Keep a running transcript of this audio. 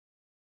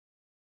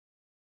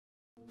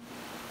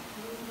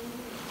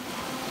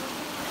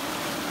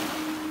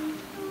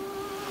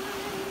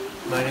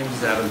My name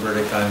is Adam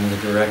Burdick. I'm the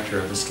director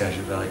of the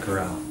Skagit Valley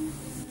Chorale.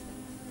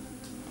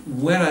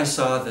 When I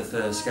saw that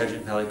the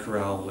Skagit Valley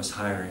Chorale was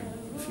hiring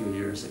a few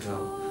years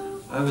ago,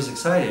 I was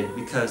excited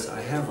because I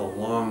have a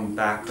long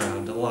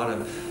background, a lot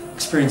of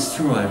experience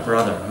through my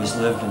brother, who's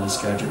lived in the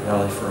Skagit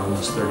Valley for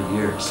almost 30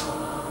 years.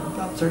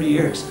 About 30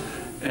 years.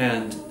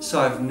 And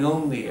so I've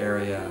known the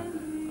area.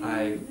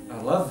 I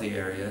love the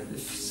area.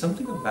 There's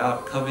something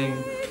about coming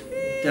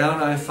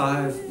down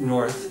I-5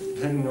 north,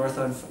 heading north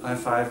on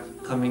I-5,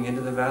 coming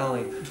into the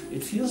valley.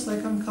 It feels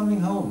like I'm coming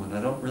home, and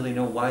I don't really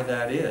know why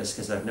that is,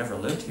 because I've never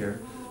lived here,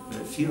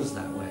 but it feels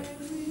that way.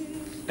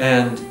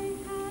 And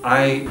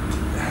I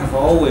have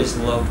always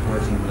loved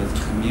working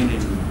with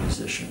community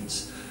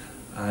musicians.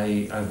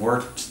 I've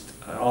worked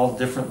all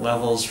different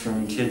levels,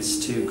 from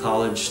kids to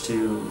college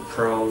to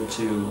pro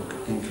to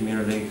in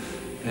community,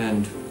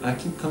 and I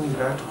keep coming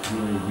back to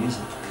community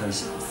music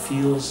because it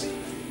feels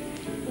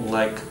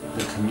like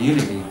the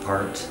community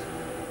part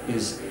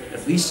is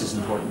at least as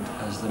important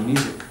as the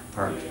music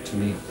part to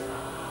me.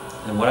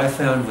 And what I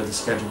found with the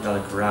Skagit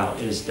Valley Chorale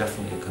is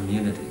definitely a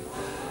community.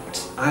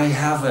 I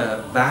have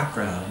a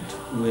background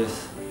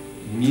with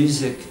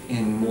music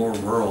in more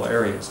rural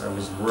areas. I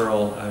was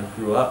rural, I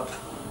grew up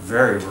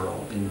very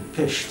rural in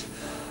Pisht,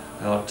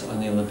 out on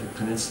the Olympic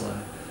Peninsula.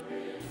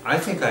 I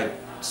think I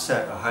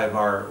set a high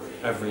bar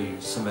every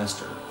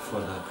semester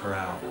for the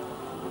chorale.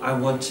 I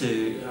want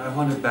to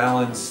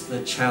balance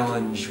the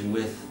challenge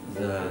with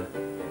the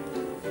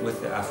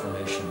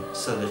affirmation,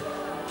 so that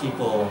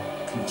people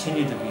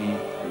continue to be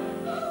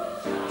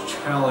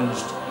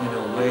challenged in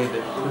a way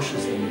that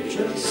pushes them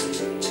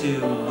just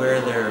to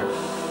where they're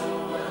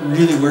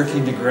really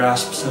working to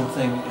grasp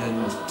something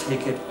and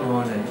take it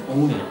on and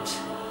own it,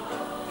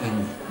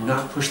 and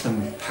not push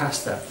them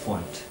past that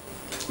point.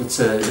 It's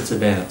a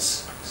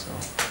dance. So.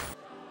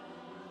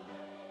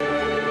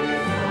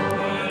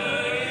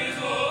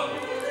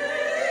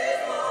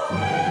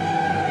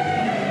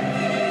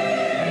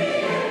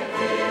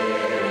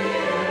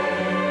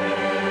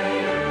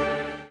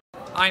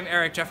 I'm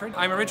Eric Jefford.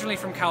 I'm originally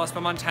from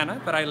Kalispell,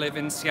 Montana, but I live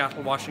in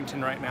Seattle,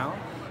 Washington right now.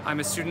 I'm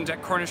a student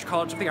at Cornish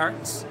College of the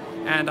Arts,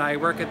 and I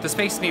work at the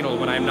Space Needle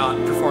when I'm not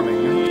performing.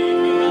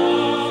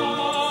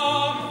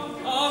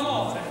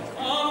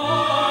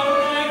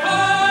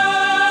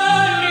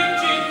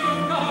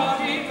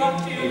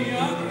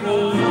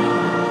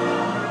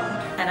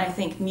 And I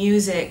think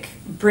music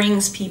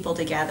brings people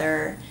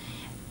together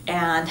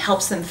and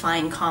helps them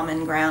find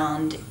common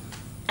ground,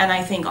 and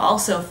I think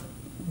also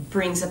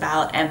brings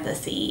about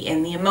empathy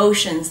and the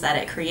emotions that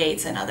it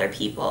creates in other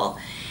people.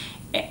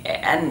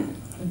 And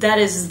that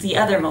is the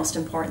other most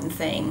important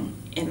thing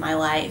in my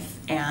life,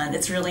 and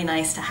it's really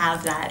nice to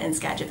have that in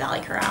Skagit Valley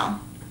Chorale.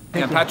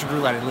 Yeah, I'm Patrick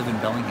Roulette. I live in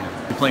Bellingham.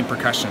 We're playing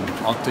percussion,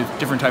 all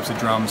different types of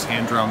drums,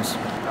 hand drums,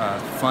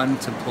 fun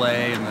to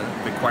play, and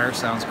the choir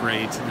sounds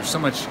great. There's so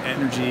much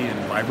energy and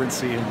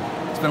vibrancy, and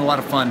it's been a lot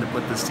of fun to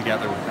put this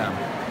together with them.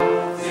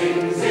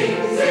 Sing, sing,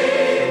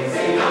 sing,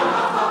 sing,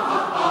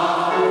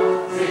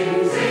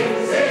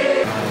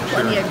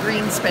 plenty of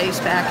green space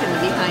back in the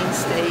behind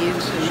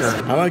stage.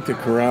 Sure. I like the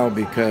chorale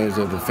because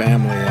of the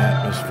family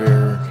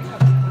atmosphere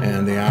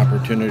and the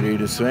opportunity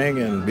to sing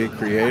and be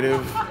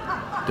creative,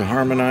 to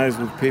harmonize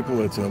with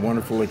people. It's a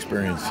wonderful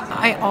experience.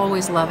 I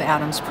always love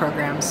Adam's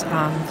programs.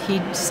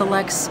 He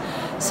selects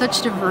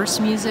such diverse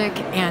music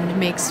and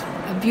makes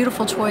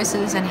beautiful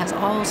choices and has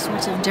all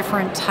sorts of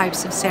different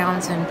types of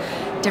sounds and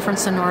different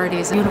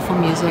sonorities. Beautiful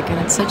music, and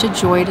it's such a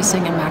joy to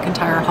sing in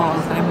McIntyre Hall.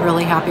 I'm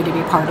really happy to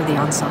be part of the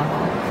ensemble.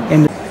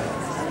 And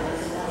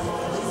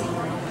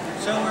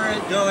so we're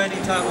at go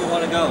anytime we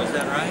want to go, is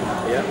that right?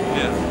 Yeah.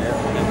 Yeah.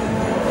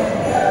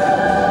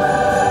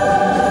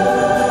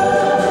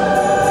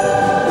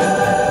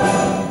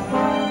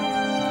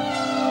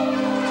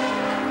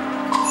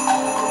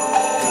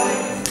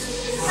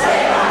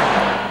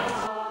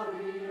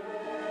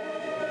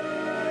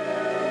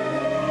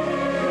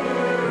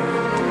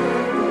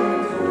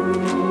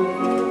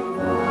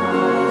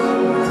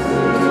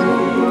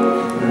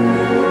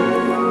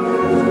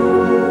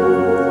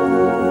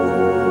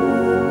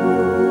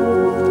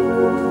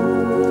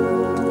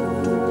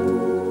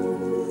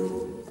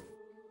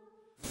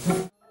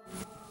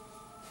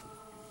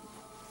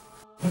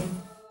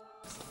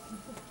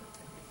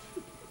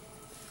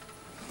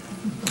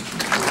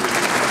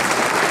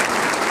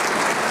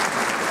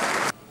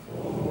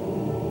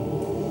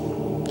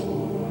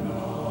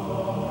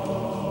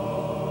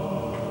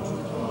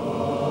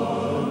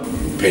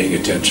 Paying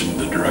attention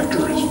to the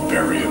director is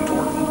very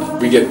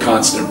important. We get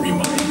constant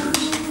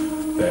reminders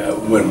that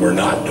when we're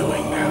not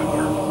doing that,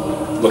 we're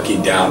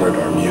looking down at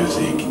our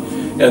music.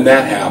 And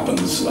that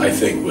happens, I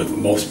think, with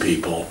most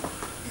people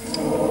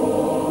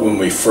when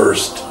we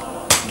first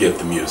get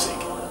the music.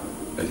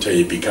 Until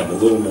you become a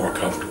little more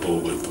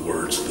comfortable with the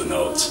words, the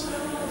notes,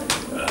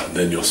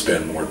 then you'll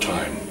spend more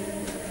time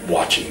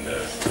watching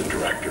the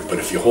director. But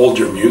if you hold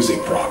your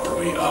music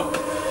properly up,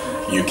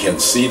 you can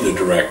see the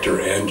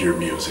director and your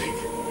music.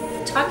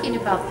 Talking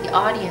about the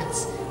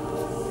audience,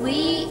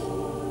 we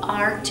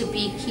are to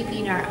be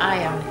keeping our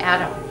eye on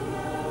Adam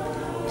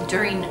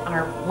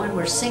when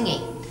we're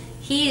singing.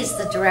 He is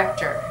the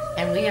director,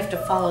 and we have to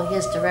follow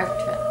his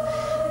direction.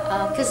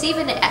 Because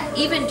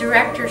even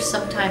directors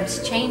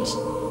sometimes change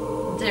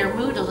their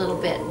mood a little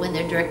bit when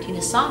they're directing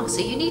a song, so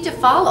you need to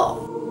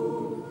follow.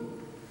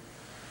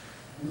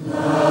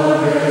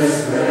 Love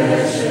is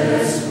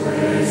precious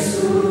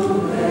grace to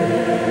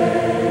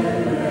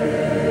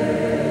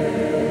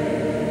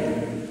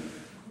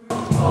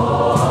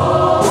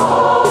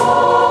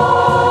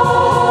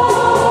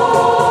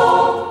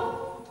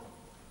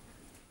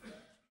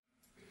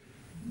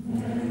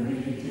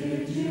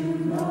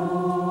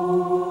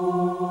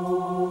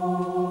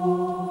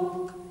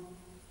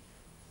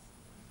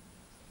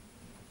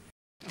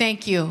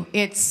Thank you.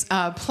 It's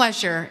a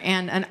pleasure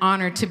and an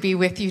honor to be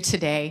with you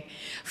today.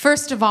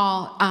 First of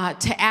all,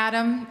 to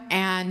Adam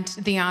and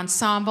the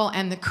ensemble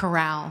and the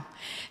chorale,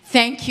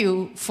 thank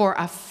you for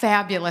a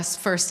fabulous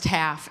first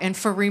half and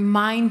for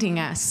reminding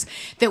us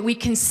that we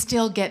can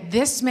still get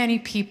this many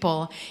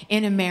people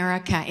in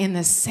America in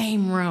the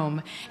same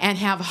room and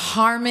have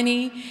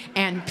harmony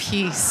and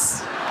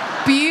peace.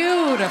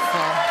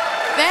 Beautiful.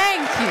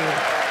 Thank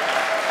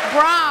you.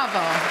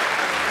 Bravo.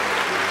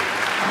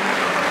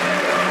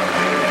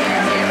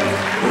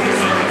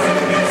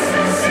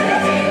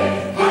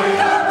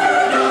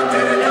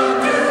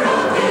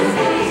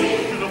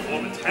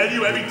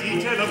 Every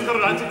detail of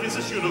Carrantic is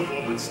as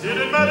uniform, but still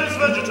it matters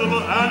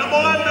vegetable, animal,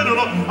 and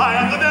mineral. I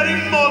am the very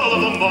model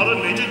of a modern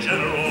Major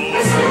General.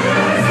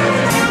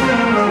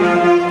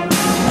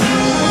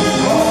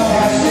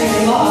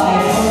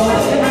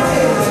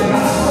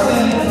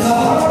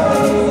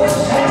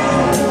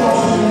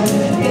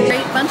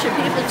 Great bunch of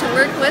people to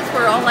work with.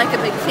 We're all like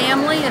a big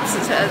family. It's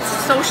a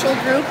social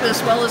group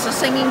as well as a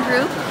singing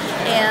group,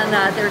 and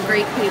they're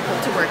great people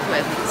to work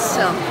with.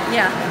 So,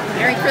 yeah,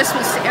 Merry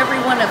Christmas to every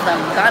one of them.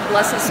 God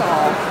bless us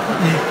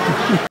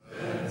all.